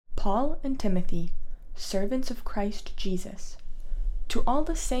Paul and Timothy, servants of Christ Jesus, to all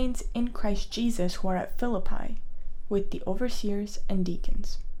the saints in Christ Jesus who are at Philippi, with the overseers and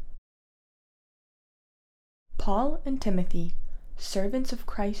deacons. Paul and Timothy, servants of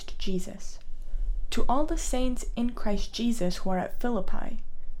Christ Jesus, to all the saints in Christ Jesus who are at Philippi,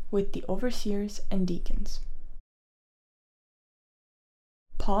 with the overseers and deacons.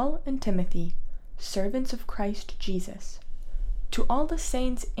 Paul and Timothy, servants of Christ Jesus, to all the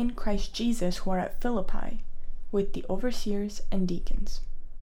saints in Christ Jesus who are at Philippi, with the overseers and deacons.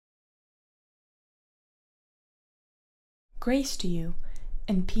 Grace to you,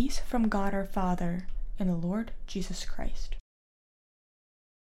 and peace from God our Father and the Lord Jesus Christ.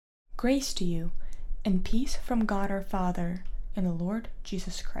 Grace to you, and peace from God our Father and the Lord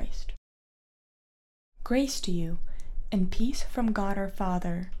Jesus Christ. Grace to you, and peace from God our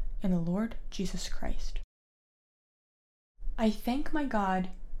Father and the Lord Jesus Christ. I thank my God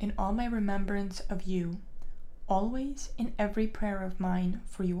in all my remembrance of you, always in every prayer of mine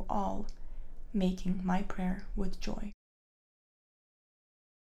for you all, making my prayer with joy.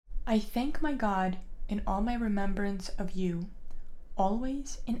 I thank my God in all my remembrance of you,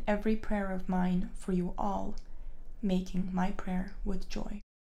 always in every prayer of mine for you all, making my prayer with joy.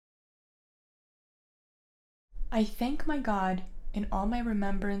 I thank my God in all my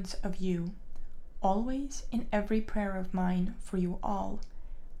remembrance of you, always in every prayer of mine for you all,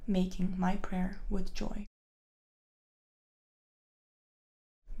 making my prayer with joy.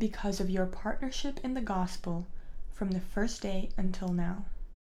 Because of your partnership in the gospel from the first day until now.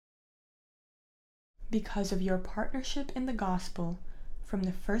 Because of your partnership in the gospel from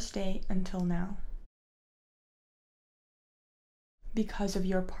the first day until now. Because of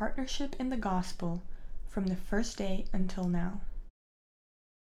your partnership in the gospel from the first day until now.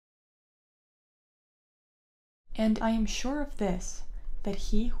 And I am sure of this, that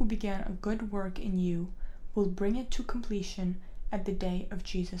he who began a good work in you will bring it to completion at the day of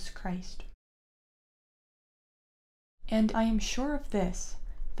Jesus Christ. And I am sure of this,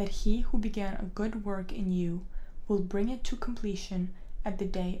 that he who began a good work in you will bring it to completion at the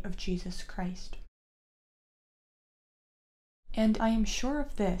day of Jesus Christ. And I am sure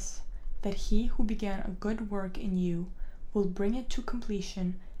of this, that he who began a good work in you will bring it to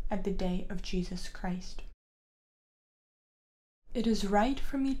completion at the day of Jesus Christ. It is right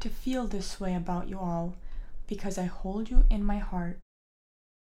for me to feel this way about you all, because I hold you in my heart.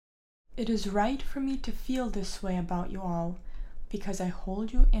 It is right for me to feel this way about you all, because I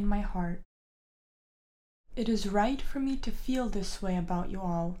hold you in my heart. It is right for me to feel this way about you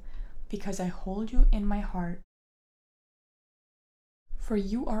all, because I hold you in my heart. For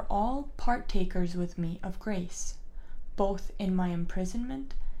you are all partakers with me of grace, both in my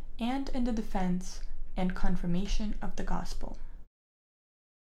imprisonment and in the defense and confirmation of the gospel.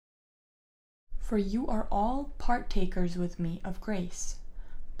 For you are all partakers with me of grace,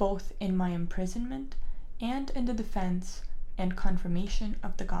 both in my imprisonment and in the defense and confirmation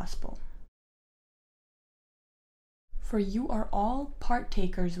of the gospel. For you are all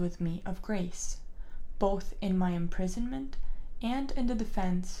partakers with me of grace, both in my imprisonment and in the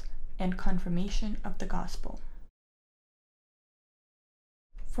defense and confirmation of the gospel.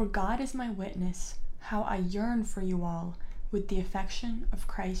 For God is my witness, how I yearn for you all with the affection of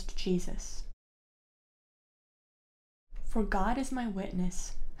Christ Jesus. For God is my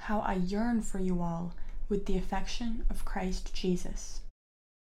witness, how I yearn for you all with the affection of Christ Jesus.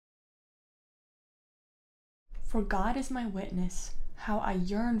 For God is my witness, how I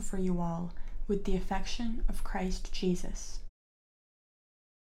yearn for you all with the affection of Christ Jesus.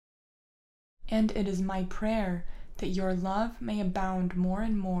 And it is my prayer that your love may abound more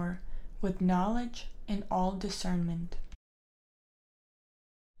and more with knowledge and all discernment.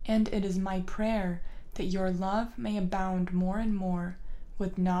 And it is my prayer that your love may abound more and more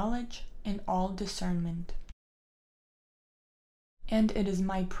with knowledge and all discernment. And it is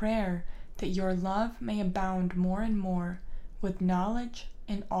my prayer that your love may abound more and more with knowledge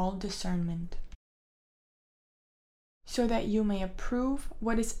and all discernment, so that you may approve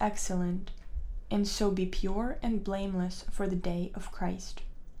what is excellent, and so be pure and blameless for the day of Christ.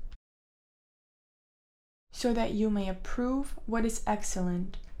 So that you may approve what is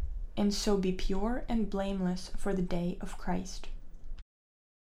excellent, and so be pure and blameless for the day of Christ.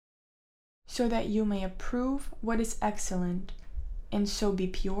 So that you may approve what is excellent, and so be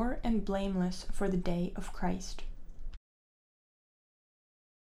pure and blameless for the day of Christ.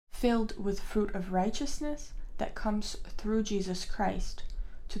 Filled with fruit of righteousness that comes through Jesus Christ,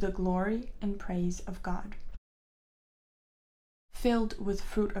 to the glory and praise of God. Filled with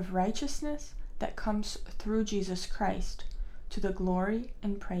fruit of righteousness that comes through Jesus Christ, to the glory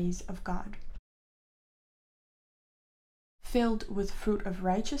and praise of God. Filled with fruit of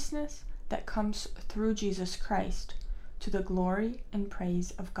righteousness that comes through Jesus Christ, to the glory and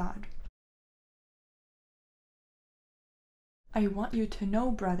praise of God. I want you to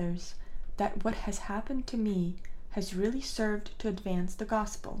know, brothers, that what has happened to me has really served to advance the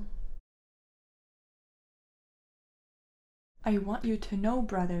gospel. I want you to know,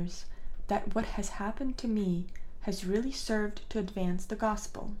 brothers, that what has happened to me has really served to advance the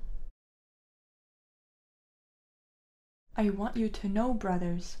gospel. I want you to know,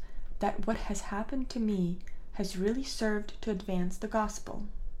 brothers, that what has happened to me has really served to advance the gospel,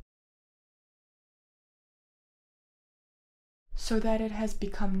 so that it has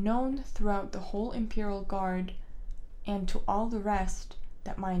become known throughout the whole imperial guard and to all the rest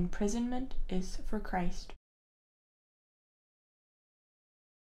that my imprisonment is for Christ.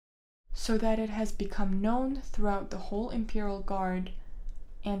 So that it has become known throughout the whole imperial guard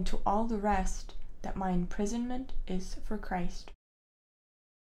and to all the rest that my imprisonment is for Christ.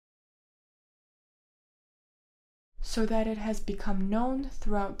 So that it has become known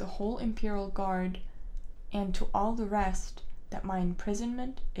throughout the whole imperial guard and to all the rest that my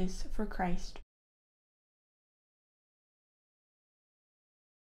imprisonment is for Christ.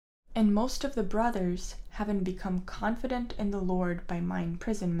 And most of the brothers, having become confident in the Lord by my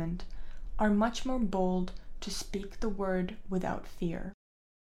imprisonment, are much more bold to speak the word without fear.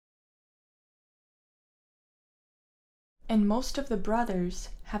 And most of the brothers,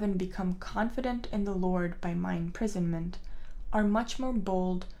 having become confident in the Lord by my imprisonment, are much more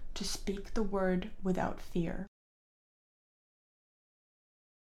bold to speak the word without fear.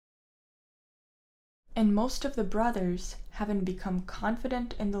 And most of the brothers, having become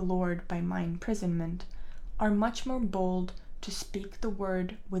confident in the Lord by my imprisonment, are much more bold to speak the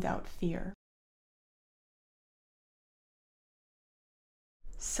word without fear.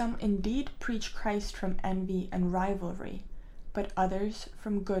 Some indeed preach Christ from envy and rivalry, but others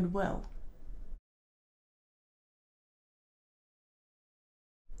from goodwill.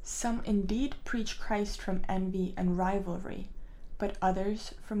 Some indeed preach Christ from envy and rivalry, but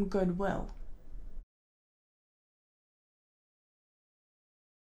others from goodwill.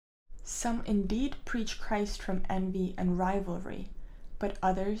 Some indeed preach Christ from envy and rivalry, but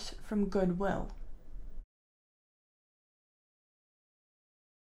others from goodwill.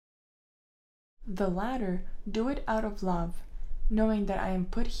 The latter do it out of love, knowing that I am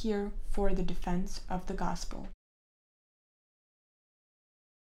put here for the defense of the gospel.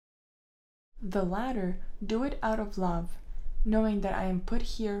 The latter do it out of love, knowing that I am put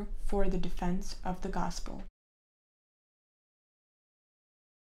here for the defense of the gospel.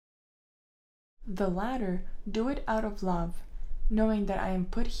 The latter do it out of love, knowing that I am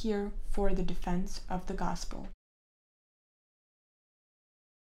put here for the defense of the gospel.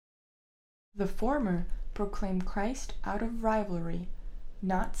 The former proclaim Christ out of rivalry,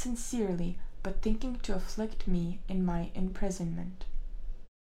 not sincerely, but thinking to afflict me in my imprisonment.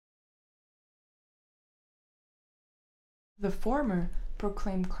 The former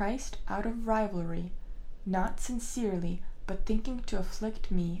proclaim Christ out of rivalry, not sincerely, but thinking to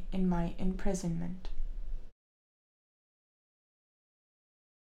afflict me in my imprisonment.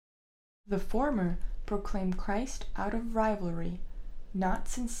 The former proclaim Christ out of rivalry, not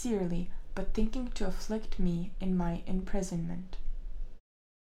sincerely, but thinking to afflict me in my imprisonment.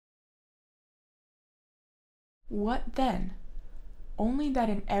 What then? Only that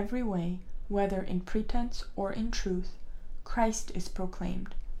in every way, whether in pretense or in truth, Christ is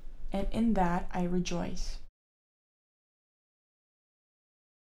proclaimed, and in that I rejoice.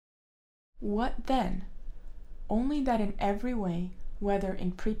 What then? Only that in every way, whether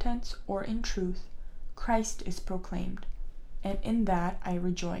in pretense or in truth, Christ is proclaimed, and in that I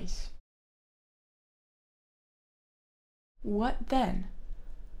rejoice. What then?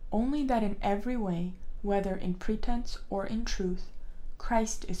 Only that in every way, whether in pretense or in truth,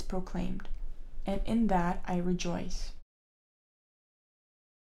 Christ is proclaimed, and in that I rejoice.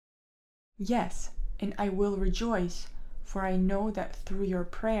 Yes, and I will rejoice, for I know that through your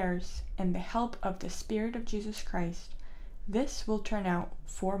prayers and the help of the Spirit of Jesus Christ, this will turn out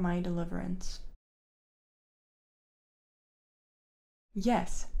for my deliverance.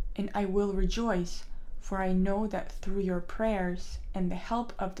 Yes, and I will rejoice, for I know that through your prayers and the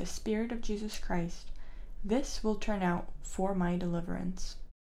help of the Spirit of Jesus Christ, this will turn out for my deliverance.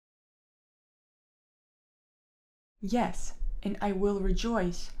 Yes, and I will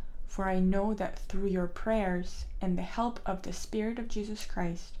rejoice, for I know that through your prayers and the help of the Spirit of Jesus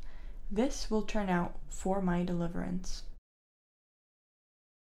Christ, this will turn out for my deliverance.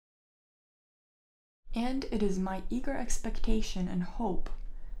 And it is my eager expectation and hope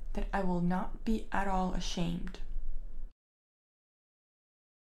that I will not be at all ashamed.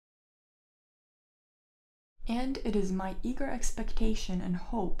 And it is my eager expectation and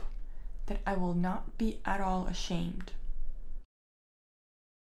hope that I will not be at all ashamed.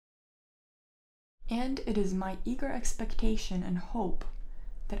 And it is my eager expectation and hope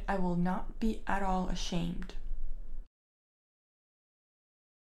that I will not be at all ashamed.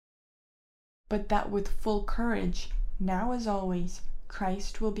 But that with full courage, now as always,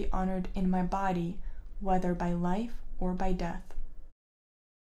 Christ will be honored in my body, whether by life or by death.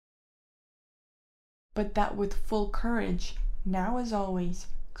 But that with full courage, now as always,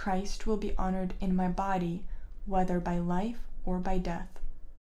 Christ will be honored in my body, whether by life or by death.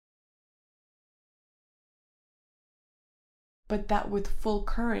 But that with full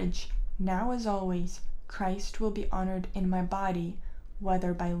courage, now as always, Christ will be honored in my body,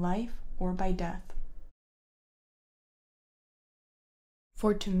 whether by life or by death.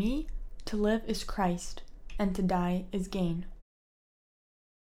 For to me, to live is Christ, and to die is gain.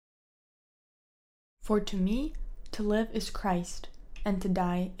 For to me, to live is Christ, and to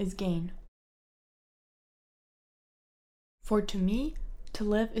die is gain. For to me, to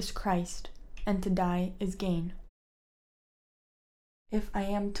live is Christ, and to die is gain. If I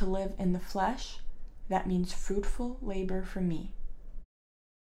am to live in the flesh, that means fruitful labor for me.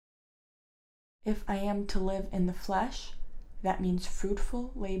 If I am to live in the flesh, that means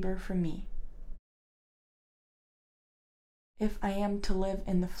fruitful labor for me. If I am to live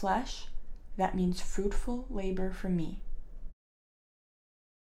in the flesh, that means fruitful labor for me.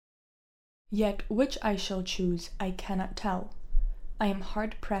 Yet which I shall choose, I cannot tell. I am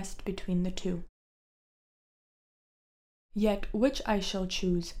hard pressed between the two. Yet which I shall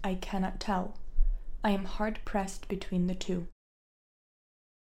choose, I cannot tell. I am hard pressed between the two.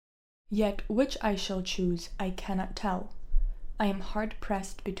 Yet which I shall choose, I cannot tell. I am hard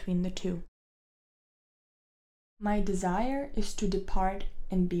pressed between the two. My desire is to depart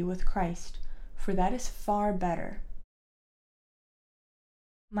and be with Christ, for that is far better.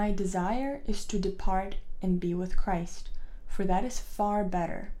 My desire is to depart and be with Christ, for that is far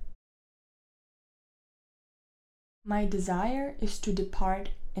better. My desire is to depart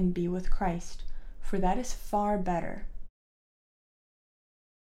and be with Christ, for that is far better.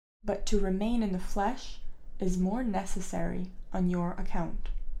 But to remain in the flesh is more necessary on your account.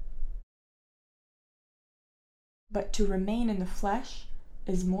 But to remain in the flesh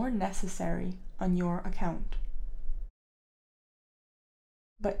is more necessary on your account.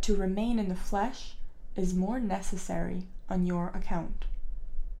 But to remain in the flesh is more necessary on your account.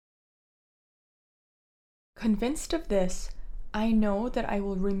 Convinced of this, I know that I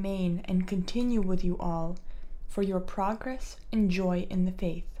will remain and continue with you all for your progress and joy in the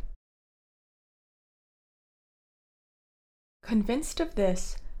faith. Convinced of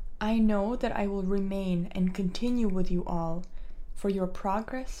this, I know that I will remain and continue with you all for your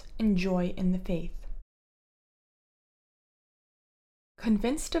progress and joy in the faith.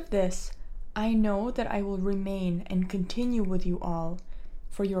 Convinced of this, I know that I will remain and continue with you all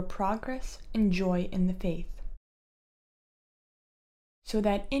for your progress and joy in the faith, so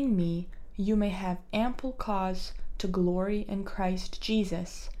that in me you may have ample cause to glory in Christ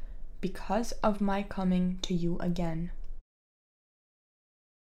Jesus because of my coming to you again.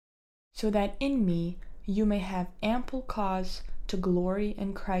 So that in me you may have ample cause to glory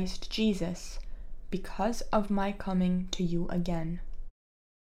in Christ Jesus because of my coming to you again.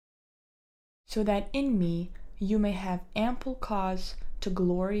 So that in me you may have ample cause to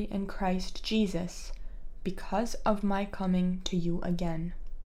glory in Christ Jesus because of my coming to you again.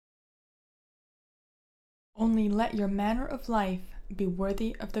 Only let your manner of life be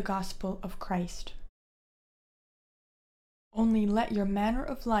worthy of the gospel of Christ. Only let your manner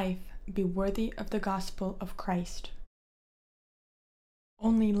of life be worthy of the gospel of Christ.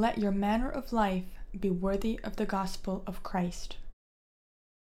 Only let your manner of life be worthy of the gospel of Christ.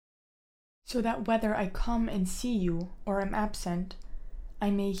 So that whether I come and see you or am absent, I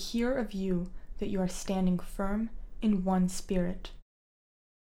may hear of you that you are standing firm in one spirit.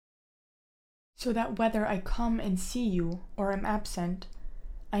 So that whether I come and see you or am absent,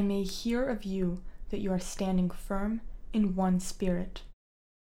 I may hear of you that you are standing firm in one spirit.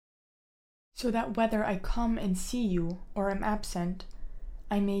 So that whether I come and see you or am absent,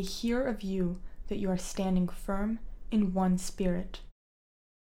 I may hear of you that you are standing firm in one spirit.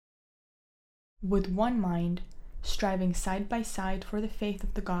 With one mind, striving side by side for the faith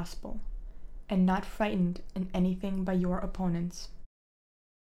of the gospel, and not frightened in anything by your opponents.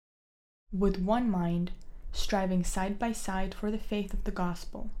 With one mind, striving side by side for the faith of the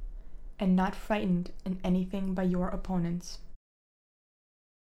gospel, and not frightened in anything by your opponents.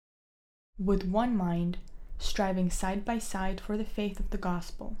 With one mind, striving side by side for the faith of the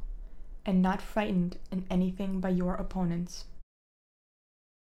gospel, and not frightened in anything by your opponents.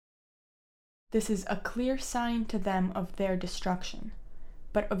 This is a clear sign to them of their destruction,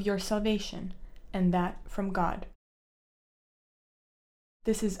 but of your salvation, and that from God.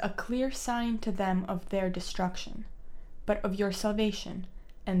 This is a clear sign to them of their destruction, but of your salvation,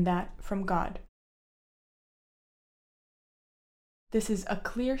 and that from God. This is a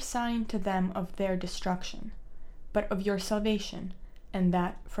clear sign to them of their destruction, but of your salvation, and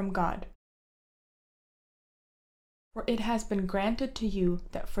that from God. For it has been granted to you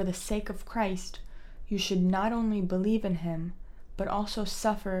that for the sake of Christ you should not only believe in him, but also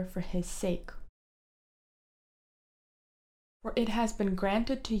suffer for his sake. For it has been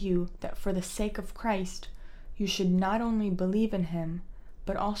granted to you that for the sake of Christ you should not only believe in him,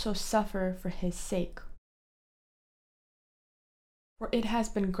 but also suffer for his sake. For it has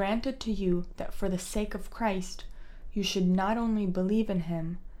been granted to you that for the sake of Christ you should not only believe in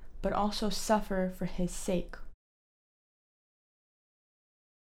him, but also suffer for his sake.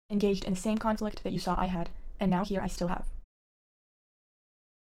 Engaged in the same conflict that you saw I had, and now here I still have.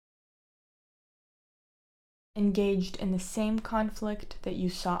 Engaged in the same conflict that you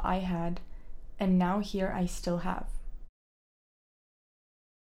saw I had, and now here I still have.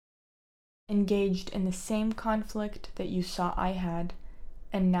 Engaged in the same conflict that you saw I had,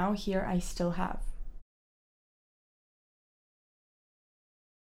 and now here I still have.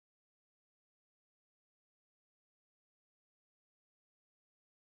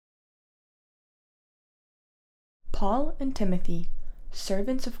 Paul and Timothy,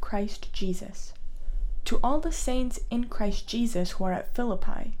 servants of Christ Jesus, to all the saints in Christ Jesus who are at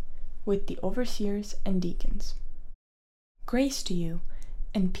Philippi, with the overseers and deacons. Grace to you,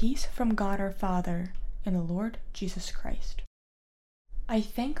 and peace from God our Father and the Lord Jesus Christ. I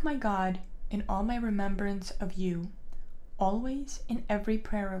thank my God in all my remembrance of you, always in every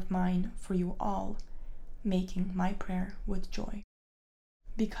prayer of mine for you all, making my prayer with joy,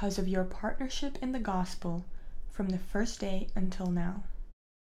 because of your partnership in the gospel from the first day until now.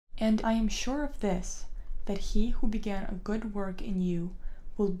 And I am sure of this, that he who began a good work in you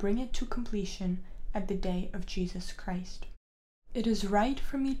will bring it to completion at the day of Jesus Christ. It is right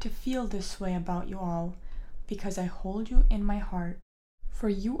for me to feel this way about you all, because I hold you in my heart, for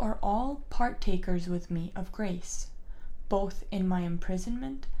you are all partakers with me of grace, both in my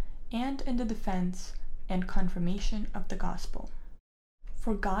imprisonment and in the defense and confirmation of the gospel.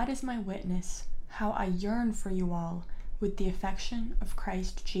 For God is my witness, how I yearn for you all with the affection of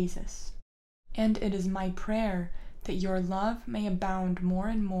Christ Jesus. And it is my prayer that your love may abound more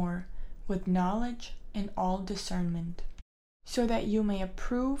and more with knowledge and all discernment, so that you may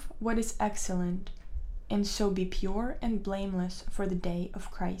approve what is excellent, and so be pure and blameless for the day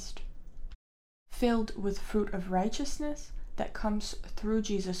of Christ, filled with fruit of righteousness that comes through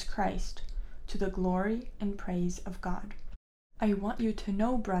Jesus Christ, to the glory and praise of God. I want you to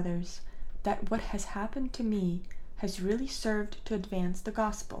know, brothers, that what has happened to me has really served to advance the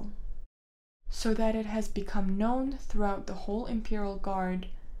gospel, so that it has become known throughout the whole imperial guard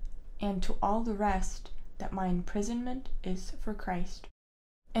and to all the rest that my imprisonment is for Christ.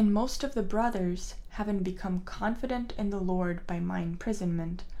 And most of the brothers, having become confident in the Lord by my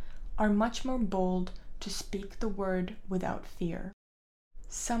imprisonment, are much more bold to speak the word without fear.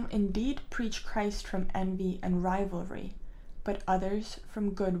 Some indeed preach Christ from envy and rivalry, but others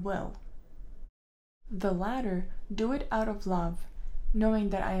from good will. The latter do it out of love,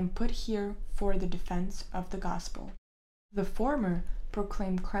 knowing that I am put here for the defense of the gospel. The former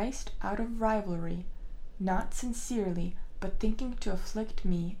proclaim Christ out of rivalry, not sincerely, but thinking to afflict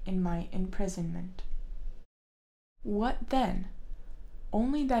me in my imprisonment. What then?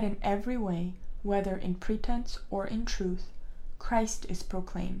 Only that in every way, whether in pretense or in truth, Christ is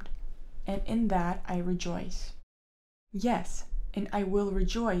proclaimed, and in that I rejoice. Yes, and I will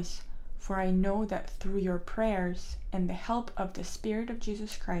rejoice, for I know that through your prayers and the help of the Spirit of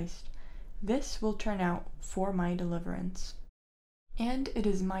Jesus Christ, this will turn out for my deliverance. And it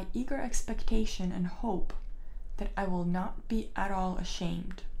is my eager expectation and hope that I will not be at all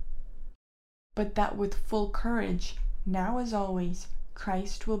ashamed, but that with full courage, now as always,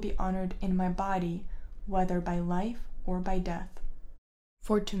 Christ will be honored in my body, whether by life or by death.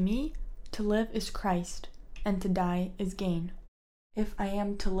 For to me, to live is Christ, and to die is gain. If I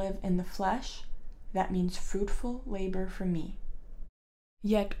am to live in the flesh, that means fruitful labor for me.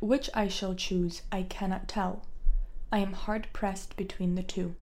 Yet which I shall choose I cannot tell. I am hard pressed between the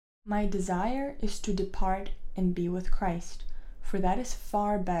two. My desire is to depart and be with Christ, for that is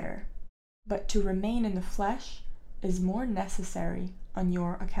far better. but to remain in the flesh is more necessary on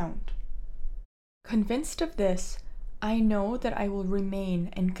your account. Convinced of this, I know that I will remain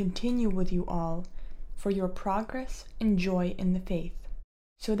and continue with you all for your progress and joy in the faith,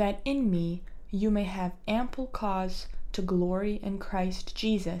 so that in me you may have ample cause to glory in Christ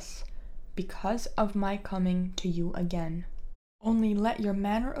Jesus because of my coming to you again. Only let your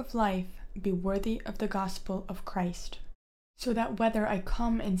manner of life be worthy of the gospel of Christ, so that whether I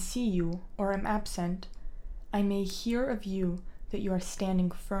come and see you or am absent, I may hear of you that you are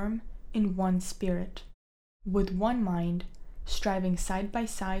standing firm in one spirit, with one mind, striving side by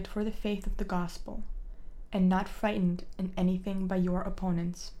side for the faith of the gospel, and not frightened in anything by your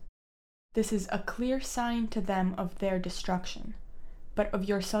opponents. This is a clear sign to them of their destruction, but of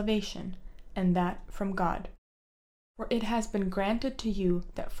your salvation, and that from God. For it has been granted to you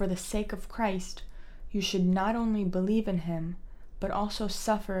that for the sake of Christ you should not only believe in him, but also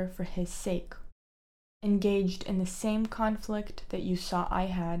suffer for his sake, engaged in the same conflict that you saw I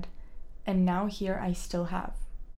had, and now hear I still have.